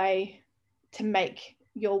food in a way to make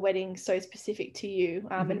your wedding so specific to you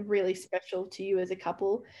and really special to you as a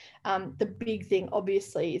couple. The big thing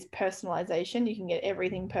obviously is personalization. You can get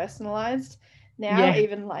everything personalized now,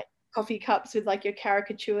 even like coffee cups with like your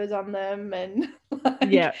caricatures on them, and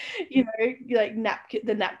like, you know, like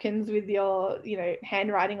the napkins with your, you know,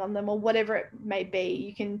 handwriting on them, or whatever it may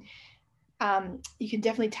be. You can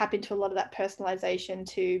definitely tap into a lot of that personalization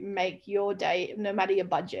to make your day, no matter your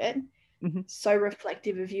budget, so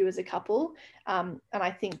reflective of you as a couple. And I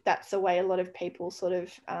think that's the way a lot of people sort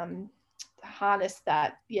of harness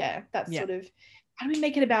that. Sort of, how do we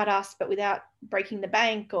make it about us, but without breaking the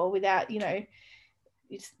bank, or without, you know,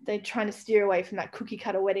 they're trying to steer away from that cookie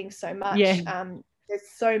cutter wedding so much. There's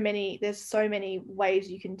so many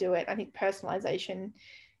ways you can do it. I think personalization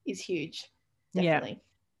is huge, definitely.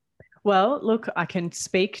 Well, look, I can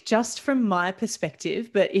speak just from my perspective,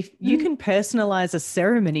 but if you can personalize a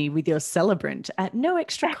ceremony with your celebrant at no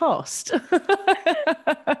extra cost.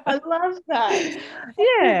 I love that.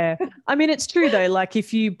 Yeah. I mean, it's true though. Like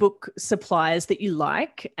if you book suppliers that you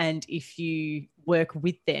like, and if you work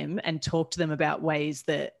with them and talk to them about ways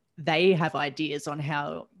that they have ideas on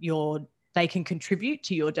how they can contribute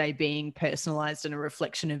to your day being personalized and a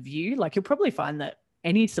reflection of you, like you'll probably find that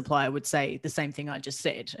any supplier would say the same thing I just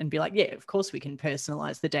said and be like, yeah, of course we can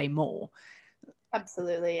personalize the day more.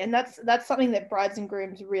 Absolutely. And that's something that brides and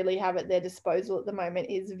grooms really have at their disposal at the moment,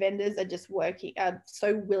 is vendors are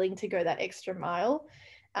so willing to go that extra mile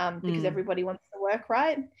because everybody wants to work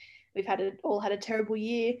right. We've all had a terrible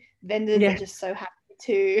year. Vendors are just so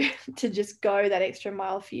happy to just go that extra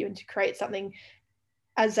mile for you and to create something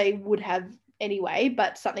as they would have anyway,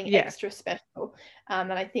 but something extra special.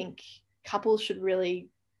 And I think couples should really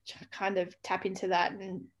kind of tap into that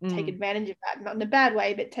and take advantage of that, not in a bad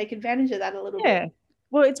way, but take advantage of that a little bit.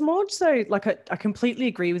 Well, it's more so like I completely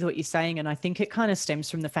agree with what you're saying. And I think it kind of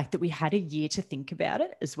stems from the fact that we had a year to think about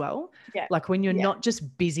it as well. Like when you're not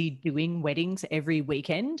just busy doing weddings every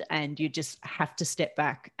weekend and you just have to step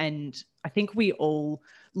back. And I think we all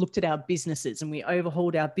looked at our businesses and we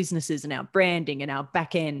overhauled our businesses and our branding and our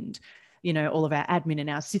back end, you know, all of our admin and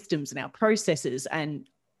our systems and our processes. And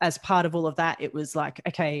as part of all of that, it was like,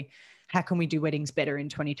 okay, how can we do weddings better in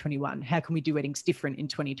 2021? How can we do weddings different in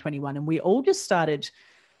 2021? And we all just started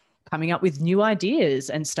coming up with new ideas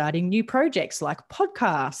and starting new projects like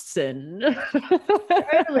podcasts and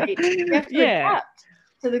totally. You have to adapt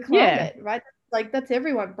to the climate, right? Like that's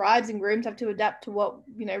everyone. Brides and grooms have to adapt to what,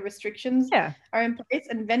 you know, restrictions are in place,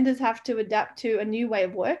 and vendors have to adapt to a new way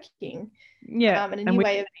of working. And a new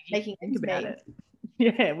way of making things about it.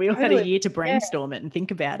 Yeah, we all had a year to brainstorm it and think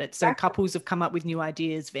about it. So couples have come up with new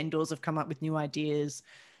ideas, vendors have come up with new ideas.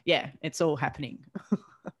 Yeah, it's all happening.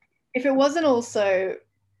 If it wasn't also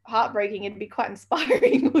heartbreaking, it'd be quite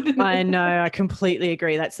inspiring, wouldn't it? I know, I completely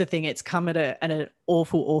agree. That's the thing. It's come at an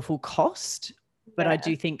awful cost. But I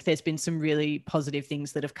do think there's been some really positive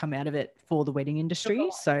things that have come out of it for the wedding industry.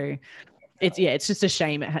 So it's just a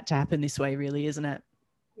shame it had to happen this way, really, isn't it?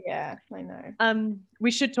 Yeah, I know. We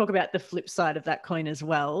should talk about the flip side of that coin as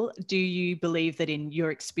well. Do you believe that in your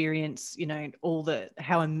experience, you know,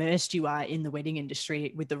 how immersed you are in the wedding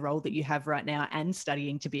industry with the role that you have right now and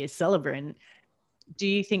studying to be a celebrant, do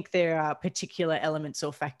you think there are particular elements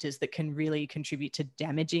or factors that can really contribute to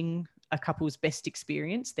damaging a couple's best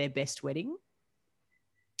experience, their best wedding?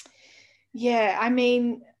 Yeah, I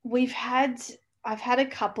mean, I've had a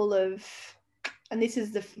couple of, and this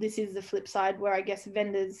is the flip side where I guess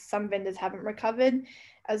some vendors haven't recovered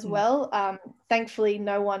as well. Thankfully,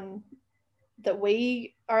 no one that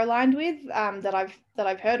we are aligned with that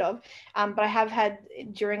I've heard of. But I have had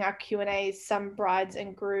during our Q&As some brides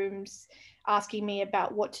and grooms asking me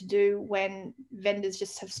about what to do when vendors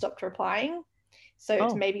just have stopped replying. So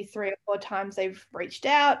it's maybe 3 or 4 times they've reached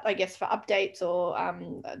out, I guess, for updates or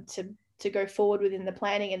to go forward within the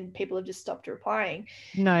planning, and people have just stopped replying.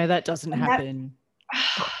 No, that doesn't happen.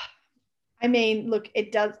 I mean, look,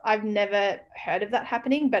 it does. I've never heard of that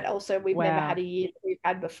happening, but also we've never had a year that we've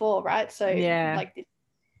had before, right? So like this.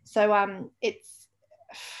 So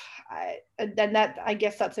then that, I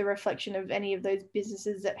guess that's a reflection of any of those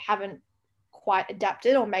businesses that haven't quite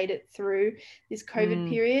adapted or made it through this COVID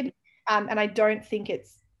period. And I don't think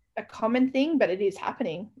it's a common thing, but it is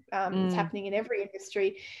happening. It's happening in every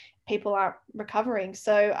industry. People aren't recovering.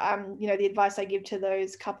 So, you know, the advice I give to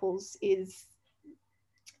those couples is,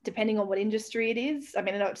 depending on what industry it is, I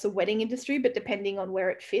mean, I know it's a wedding industry, but depending on where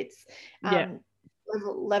it fits,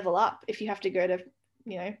 level up. If you have to go to,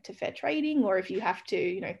 you know, to fair trading, or if you have to,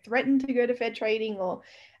 you know, threaten to go to fair trading, or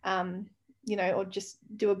or just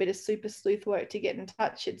do a bit of super sleuth work to get in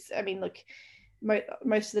touch. Look,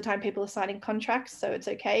 most of the time people are signing contracts, so it's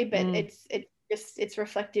okay, but it's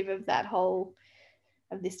reflective of that whole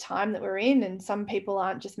of this time that we're in, and some people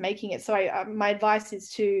aren't just making it. So my advice is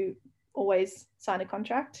to always sign a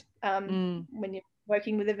contract when you're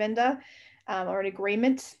working with a vendor, or an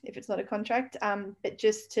agreement if it's not a contract, but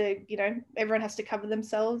just to, everyone has to cover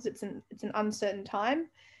themselves. It's an uncertain time,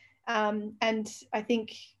 and I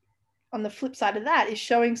think on the flip side of that is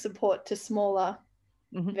showing support to smaller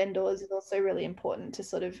vendors is also really important, to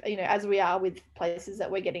sort of, as we are with places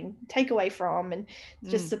that we're getting takeaway from, and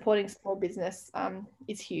just supporting small business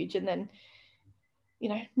is huge. And then,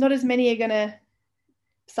 not as many are going to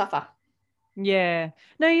suffer. Yeah,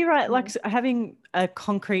 no, you're right. Like having a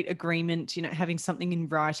concrete agreement, having something in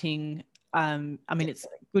writing. It's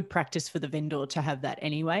good practice for the vendor to have that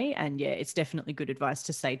anyway. And yeah, it's definitely good advice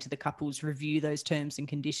to say to the couples, review those terms and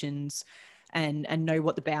conditions and know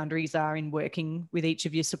what the boundaries are in working with each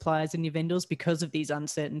of your suppliers and your vendors because of these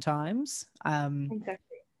uncertain times.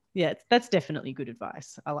 Exactly. Yeah, that's definitely good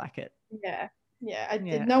advice. I like it. Yeah.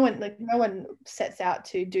 No one sets out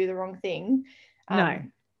to do the wrong thing. No.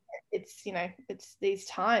 It's, it's these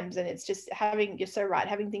times, and it's just you're so right,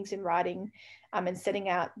 having things in writing, and setting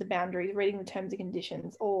out the boundaries, reading the terms and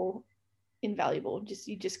conditions, all invaluable.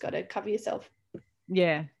 You just got to cover yourself.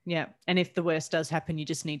 Yeah. And if the worst does happen, you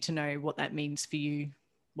just need to know what that means for you,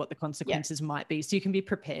 what the consequences might be. So you can be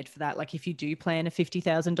prepared for that. Like if you do plan a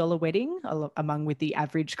 $50,000 wedding, among with the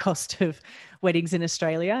average cost of weddings in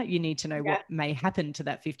Australia, you need to know what may happen to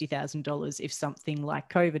that $50,000 if something like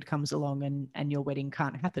COVID comes along and your wedding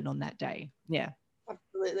can't happen on that day. Yeah.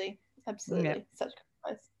 Absolutely. Yeah. Such good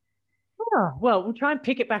advice. Oh, well, we'll try and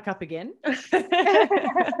pick it back up again.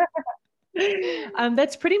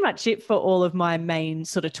 That's pretty much it for all of my main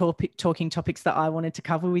sort of talking topics that I wanted to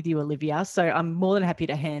cover with you, Olivia. So I'm more than happy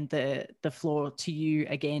to hand the floor to you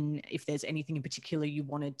again if there's anything in particular you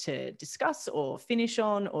wanted to discuss or finish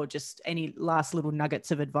on, or just any last little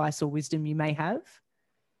nuggets of advice or wisdom you may have.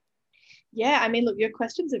 Yeah, look, your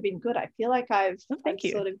questions have been good. I feel like I've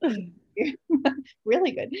sort of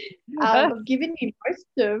really good. I've given you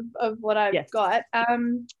most of what I've got.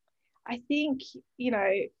 I think,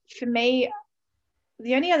 for me,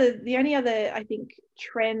 the only other I think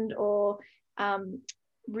trend or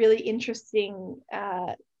really interesting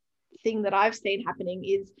thing that I've seen happening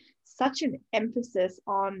is such an emphasis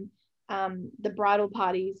on the bridal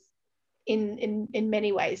parties in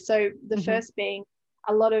many ways. So the first being,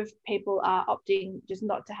 a lot of people are opting just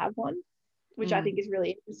not to have one, which I think is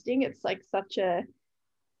really interesting. It's like such a,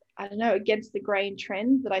 I don't know, against the grain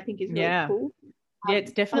trend that I think is really cool. Yeah,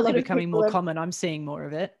 it's definitely becoming more common. I'm seeing more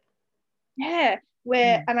of it. Yeah,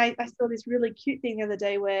 and I saw this really cute thing the other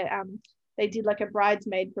day where they did like a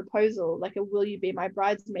bridesmaid proposal, like a "Will you be my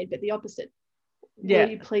bridesmaid?" but the opposite. Will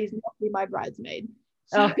you please not be my bridesmaid?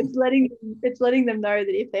 So it's letting them know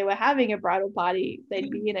that if they were having a bridal party,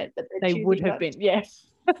 they'd be in it, but they would have been. Yes.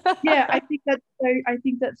 Yeah, I think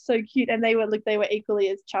that's so cute, and they were equally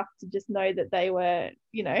as chuffed to just know that they were,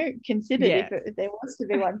 considered if there was to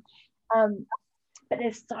be one. But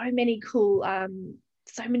there's so many cool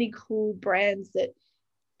brands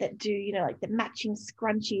that do, like the matching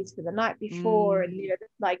scrunchies for the night before, and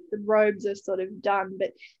like the robes are sort of done,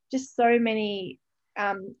 but just so many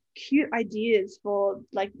cute ideas for,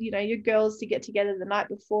 like, your girls to get together the night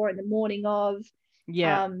before and the morning of.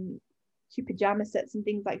 Cute pajama sets and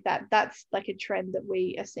things like that. That's like a trend that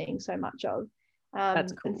we are seeing so much of.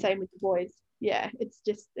 That's cool. And same with the boys. Yeah, it's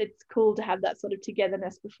cool to have that sort of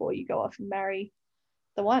togetherness before you go off and marry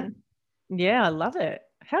the one. Yeah, I love it.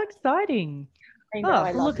 How exciting. I know,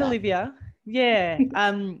 I love look that. Olivia. Yeah.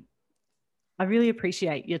 I really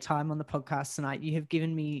appreciate your time on the podcast tonight. You have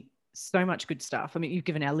given me so much good stuff. You've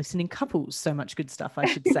given our listening couples so much good stuff, I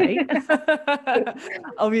should say.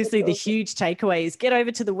 Obviously, the huge takeaway is get over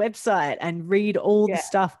to the website and read all the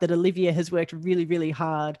stuff that Olivia has worked really, really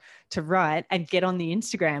hard to write, and get on the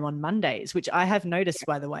Instagram on Mondays, which I have noticed,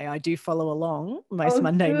 by the way. I do follow along most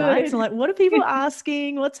Monday nights. I'm like, what are people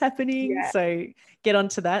asking? What's happening? Yeah. So get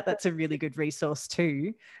onto that. That's a really good resource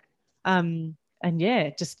too. And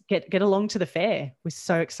yeah, just get along to the fair. We're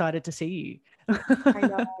so excited to see you. I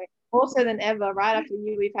know. More so than ever, right after the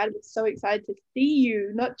year we've had, we're so excited to see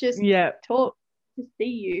you, not just talk, to see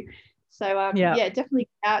you. So definitely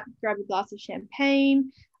get out, grab a glass of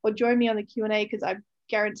champagne, or join me on the Q&A, because I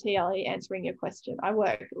guarantee I'll be answering your question. I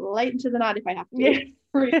work late into the night if I have to. Yeah.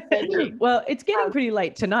 Researching. Well, it's getting pretty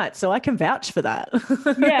late tonight, so I can vouch for that.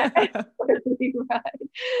 Yeah, totally right.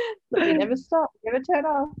 But we never stop, never turn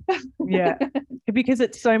off. Yeah, because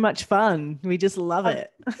it's so much fun. We just love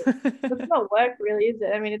it. It's not work, really, is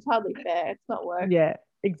it? I mean, it's hardly fair. It's not work. Yeah,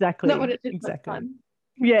 exactly. Not when it's just exactly. fun.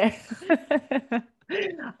 Yeah.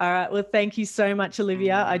 All right. Well, thank you so much,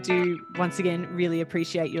 Olivia. I do once again really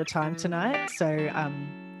appreciate your time tonight. So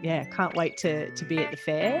yeah, can't wait to be at the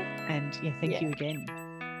fair. And yeah, thank you again.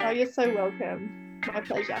 Oh, you're so welcome. My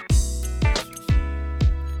pleasure.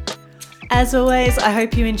 As always, I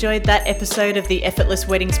hope you enjoyed that episode of the Effortless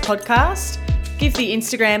Weddings podcast. Give the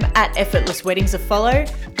Instagram at Effortless Weddings a follow.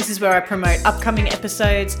 This is where I promote upcoming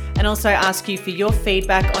episodes and also ask you for your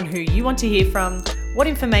feedback on who you want to hear from, what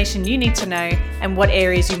information you need to know, and what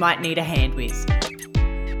areas you might need a hand with.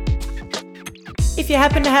 If you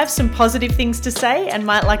happen to have some positive things to say and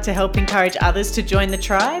might like to help encourage others to join the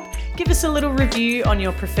tribe, give us a little review on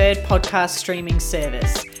your preferred podcast streaming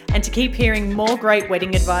service. And to keep hearing more great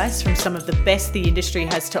wedding advice from some of the best the industry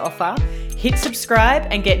has to offer, hit subscribe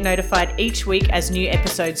and get notified each week as new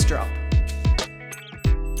episodes drop.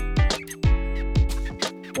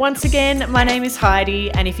 Once again, my name is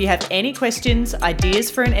Heidi, and if you have any questions,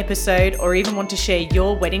 ideas for an episode, or even want to share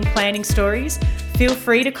your wedding planning stories, feel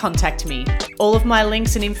free to contact me. All of my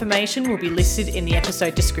links and information will be listed in the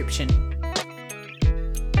episode description.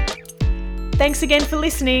 Thanks again for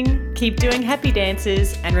listening. Keep doing happy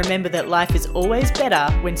dances, and remember that life is always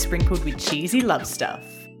better when sprinkled with cheesy love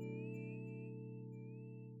stuff.